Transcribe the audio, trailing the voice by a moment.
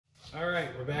All right,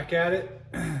 we're back at it.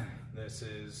 This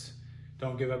is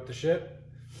Don't Give Up the Ship.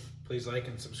 Please like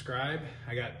and subscribe.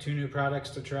 I got 2 new products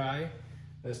to try.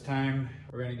 This time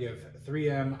we're gonna give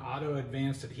 3M Auto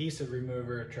Advanced Adhesive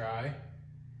Remover a try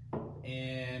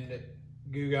and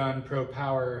Goo-Gone Pro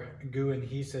Power Goo and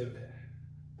Adhesive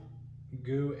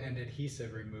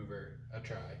Remover a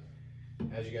try.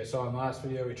 As you guys saw in the last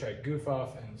video, we tried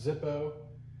Goof-off and Zippo.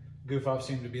 Goof-off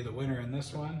seemed to be the winner in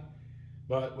this one.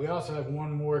 But we also have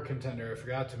one more contender I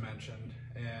forgot to mention,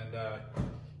 and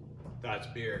that's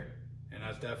beer. And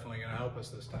that's definitely gonna help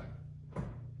us this time.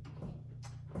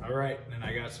 All right, and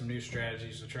I got some new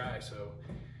strategies to try, so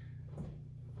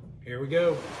here we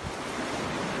go.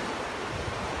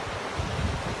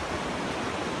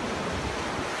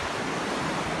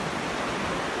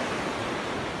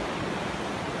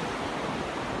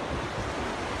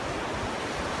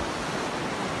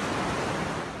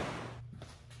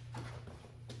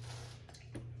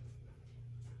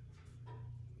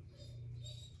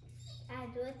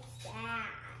 What's that?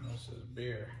 This is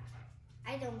beer.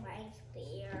 I don't like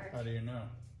beer. How do you know?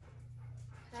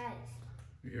 Because.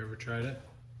 You ever tried it?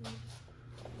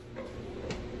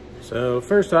 So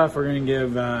first off, we're going to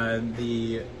give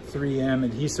the 3M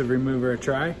Adhesive Remover a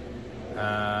try.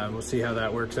 We'll see how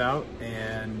that works out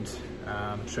and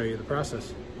show you the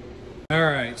process. All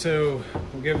right, so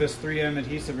we'll give this 3M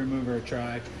Adhesive Remover a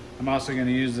try. I'm also going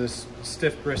to use this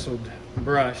stiff bristled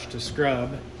brush to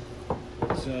scrub.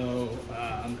 So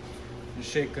just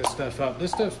shake this stuff up.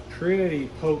 This stuff's pretty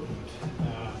potent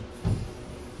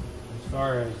as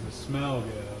far as the smell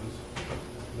goes.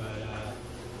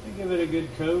 But give it a good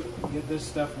coat, get this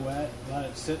stuff wet, let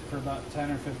it sit for about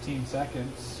 10 or 15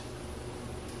 seconds.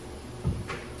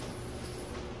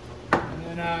 And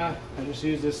then I just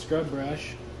use this scrub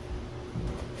brush.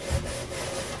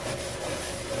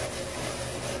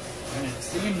 And it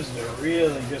seems to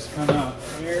really just come out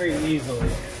very easily.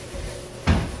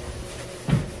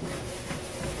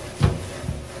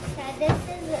 This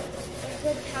is a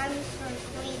good time for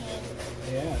cleaning.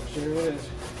 Yeah, it sure is.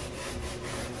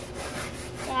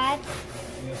 Dad?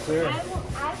 Yes, sir.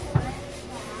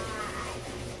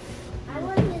 I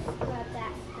want to scrub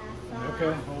that stuff off.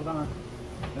 Okay, hold on.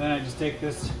 Then I just take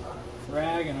this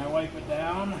rag and I wipe it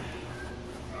down.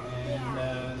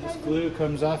 And this glue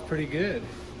comes off pretty good.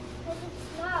 Because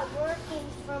it's not working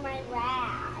for my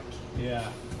rag.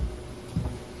 Yeah.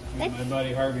 And my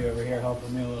buddy Harvey over here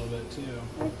helping me a little bit too.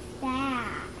 What's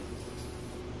that?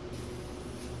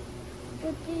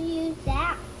 What do you use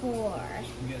that for?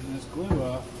 I'm getting this glue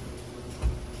off.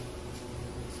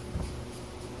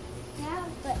 Yeah,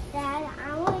 but Dad,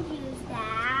 I want to use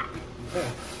that Okay.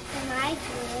 for my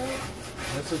glue.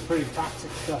 This is pretty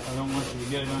toxic stuff. I don't want you to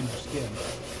get it on your skin.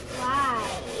 Why?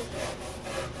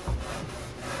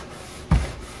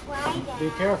 Why, Dad? Be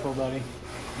careful, buddy.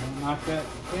 Don't knock that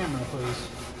camera, please.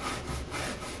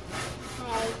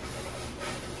 Okay.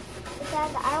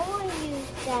 Dad, I want to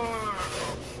use that.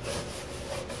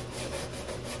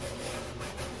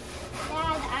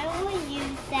 Dad, I want to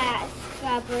use that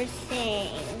scrubber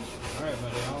thing. All right,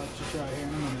 buddy. I'll let you try here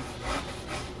in a minute.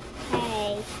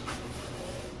 Okay.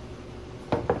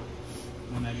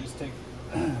 And I just take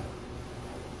a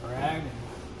rag,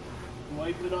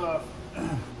 wipe it off.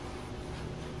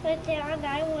 But Dad,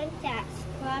 I want that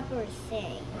scrubber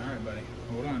thing. All right, buddy.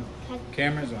 Hold on.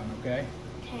 Camera's on, okay?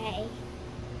 Okay.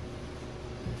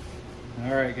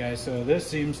 All right, guys. So this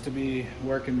seems to be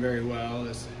working very well.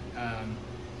 This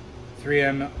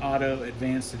 3M Auto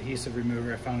Advanced Adhesive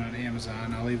Remover I found on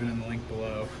Amazon. I'll leave it in the link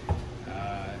below.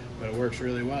 But it works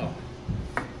really well.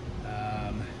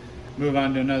 Move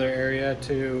on to another area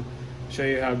to show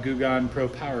you how Goo-Gone Pro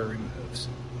Power removes.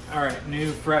 All right,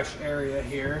 new fresh area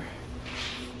here.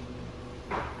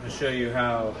 I'll show you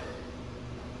how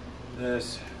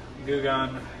this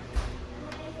Goo-Gone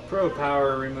Pro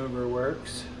Power Remover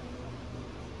works.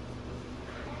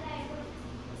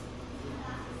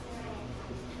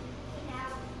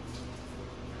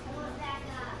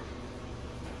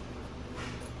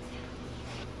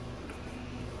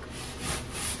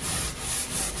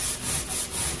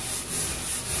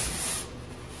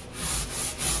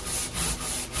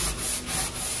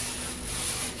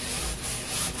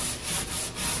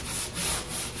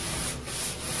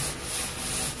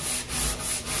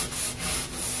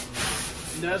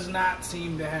 Does not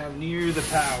seem to have near the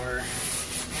power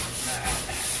that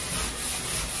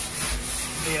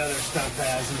the other stuff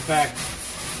has. In fact,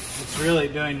 it's really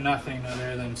doing nothing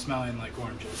other than smelling like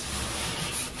oranges.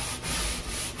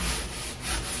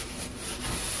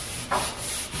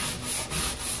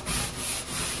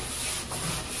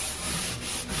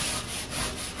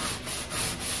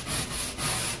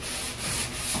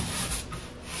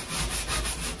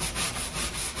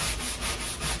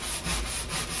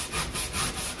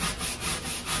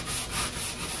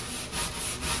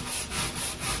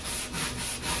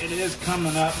 it is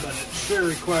coming up, but it sure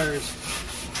requires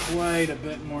quite a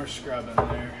bit more scrubbing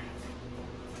there.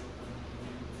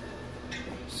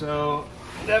 So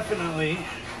definitely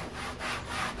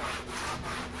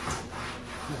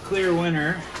the clear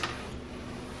winner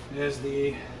is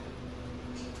the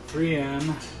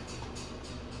 3M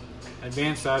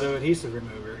Advanced Auto Adhesive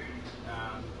Remover.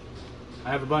 I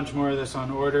have a bunch more of this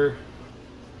on order.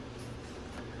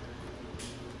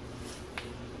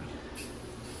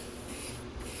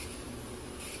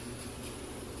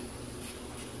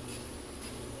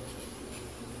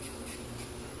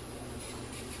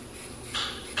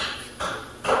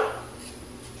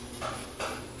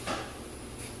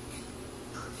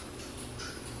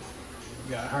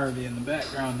 Got Harvey in the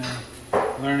background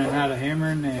there, learning how to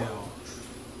hammer and nail.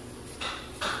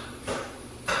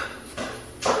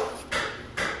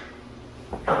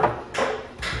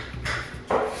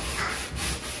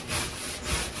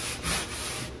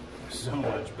 So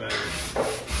much better.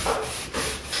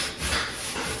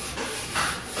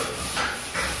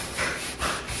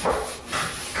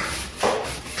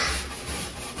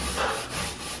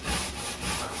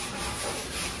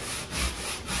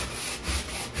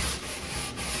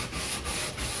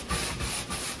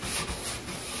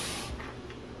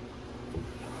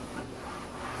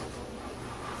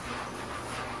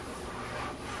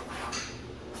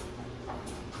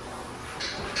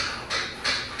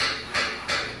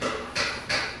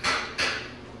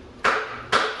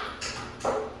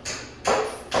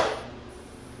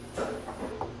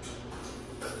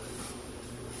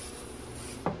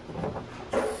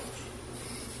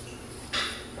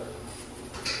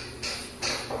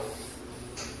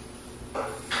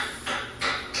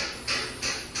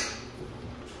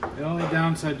 The only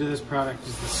downside to this product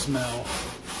is the smell.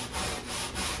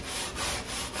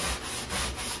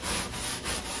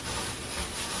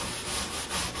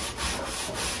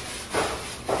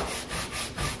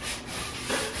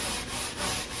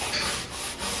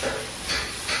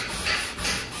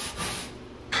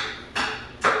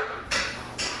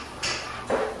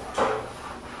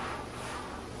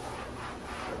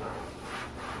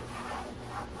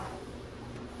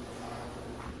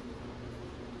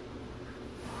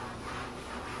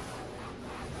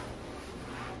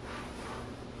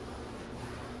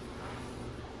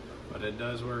 But it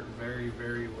does work very,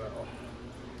 very well.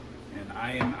 And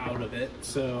I am out of it,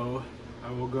 so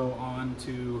I will go on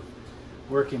to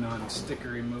working on sticker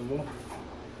removal,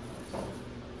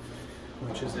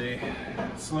 which is a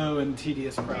slow and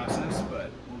tedious process,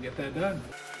 but we'll get that done.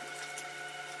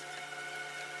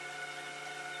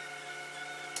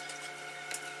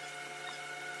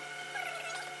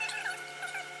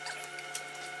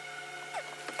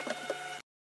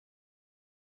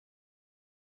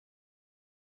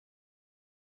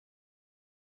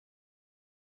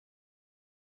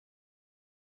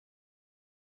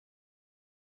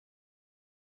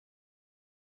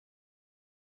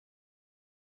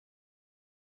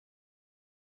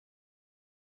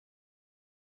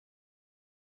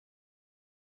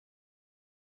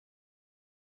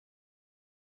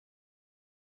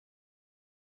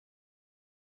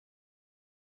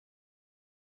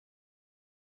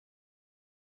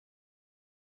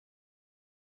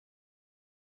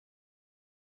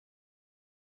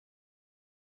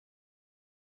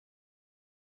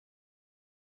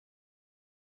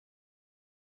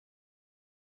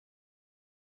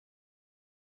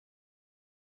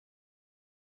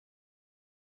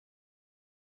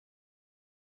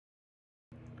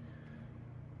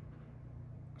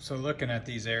 So looking at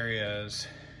these areas,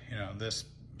 you know, this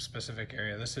specific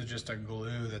area, this is just a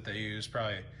glue that they use,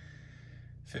 probably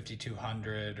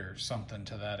 5200 or something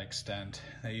to that extent.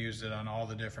 They used it on all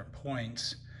the different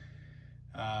points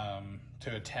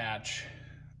to attach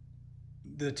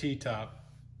the T-top.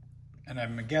 And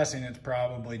I'm guessing it's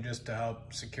probably just to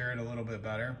help secure it a little bit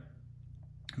better.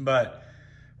 But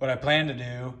what I plan to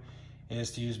do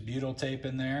is to use butyl tape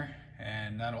in there,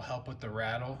 and that'll help with the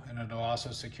rattle, and it'll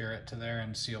also secure it to there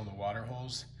and seal the water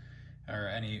holes or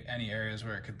any areas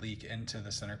where it could leak into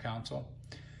the center console,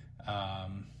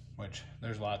 which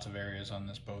there's lots of areas on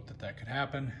this boat that could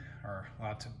happen, or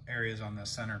lots of areas on the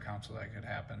center console that could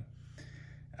happen.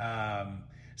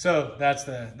 So that's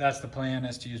the plan,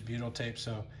 is to use butyl tape.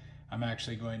 So I'm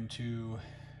actually going to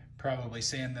probably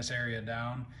sand this area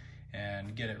down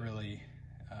and get it really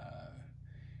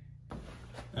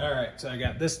all right, so I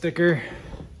got this sticker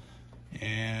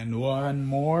and one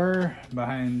more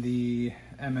behind the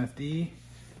MFD,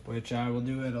 which I will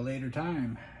do at a later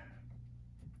time.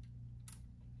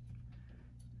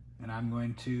 And I'm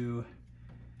going to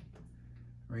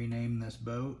rename this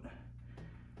boat.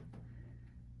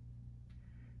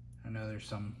 know there's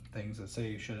some things that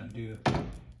say you shouldn't do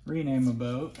rename a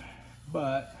boat,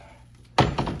 but I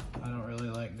don't really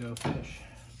like Go Fish.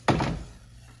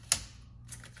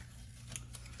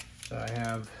 So I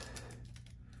have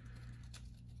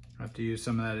to use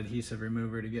some of that adhesive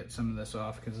remover to get some of this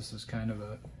off, because this is kind of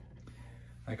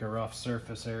like a rough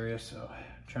surface area, so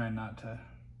trying not to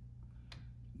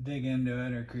dig into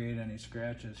it or create any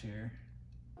scratches here.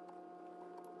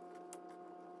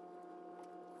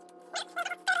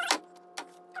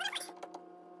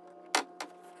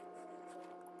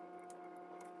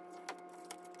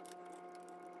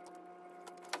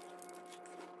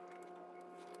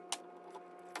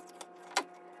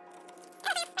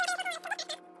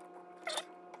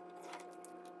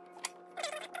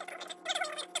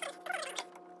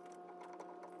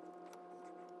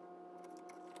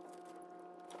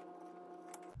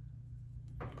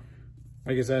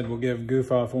 Like I said, we'll give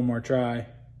Goof-off one more try.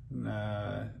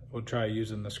 We'll try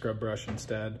using the scrub brush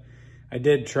instead. I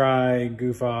did try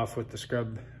Goof-off with the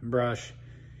scrub brush.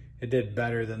 It did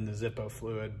better than the Zippo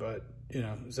fluid, but you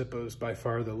know, Zippo is by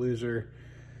far the loser,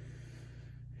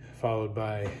 followed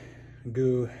by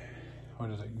Goo-Gone.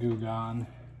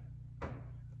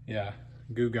 Yeah,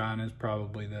 Goo-Gone is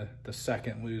probably the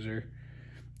second loser.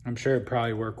 I'm sure it'd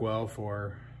probably work well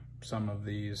for some of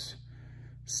these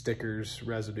stickers,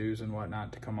 residues and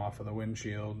whatnot to come off of the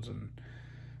windshields and,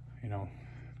 you know,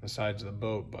 the sides of the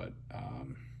boat, but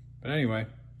anyway,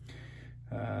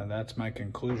 that's my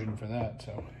conclusion for that.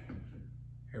 So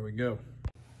here we go.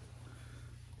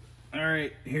 All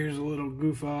right, here's a little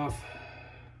Goof-off.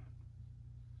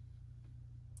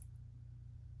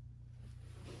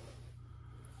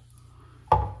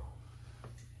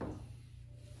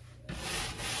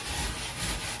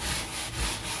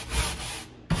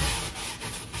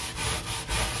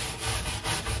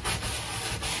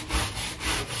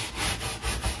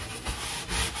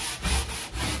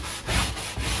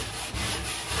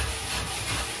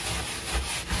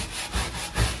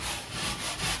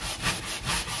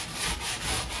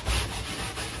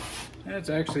 It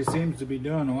actually seems to be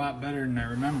doing a lot better than I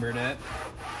remembered it.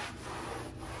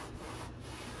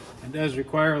 It does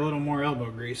require a little more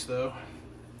elbow grease though.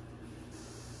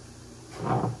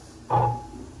 And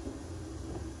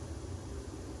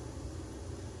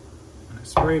a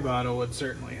spray bottle would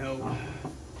certainly help.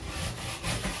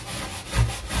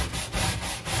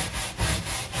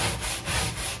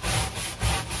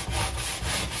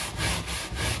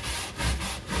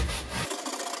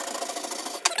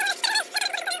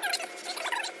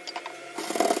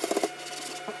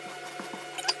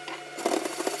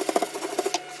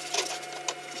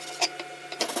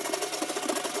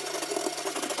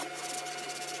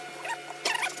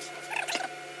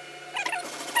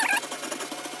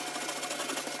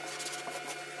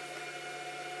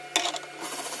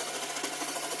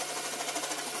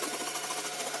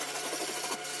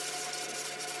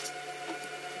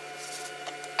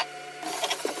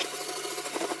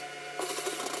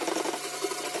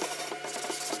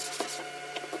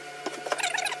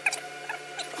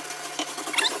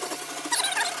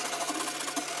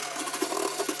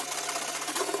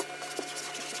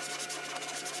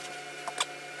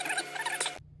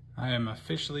 I am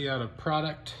officially out of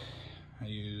product. I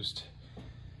used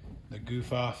the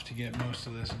Goof-off to get most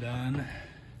of this done.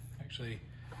 Actually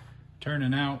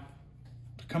turning out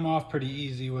to come off pretty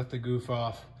easy with the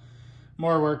Goof-off.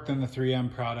 More work than the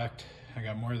 3M product. I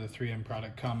got more of the 3M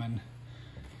product coming.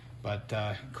 But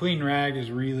clean rag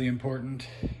is really important.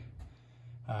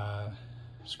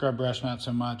 Scrub brush not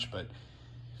so much, but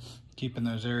keeping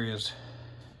those areas,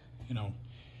 you know,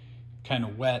 kind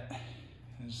of wet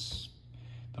is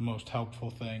the most helpful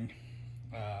thing.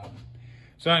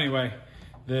 So anyway,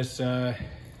 this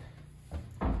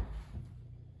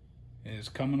is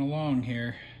coming along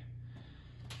here.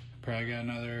 Probably got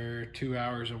another 2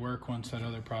 hours of work once that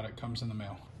other product comes in the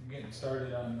mail. I'm getting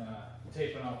started on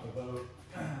taping off the boat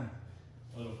a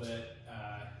little bit,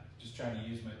 just trying to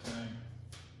use my time.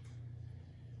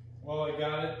 Well, I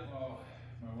got it. Well,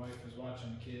 my wife was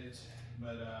watching the kids,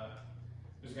 but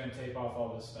just gonna tape off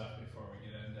all this stuff before we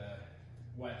get into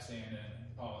wet sanding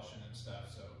and polishing and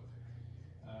stuff. So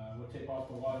we'll tape off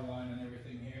the water line and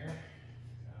everything here.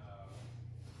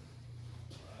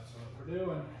 That's what we're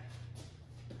doing.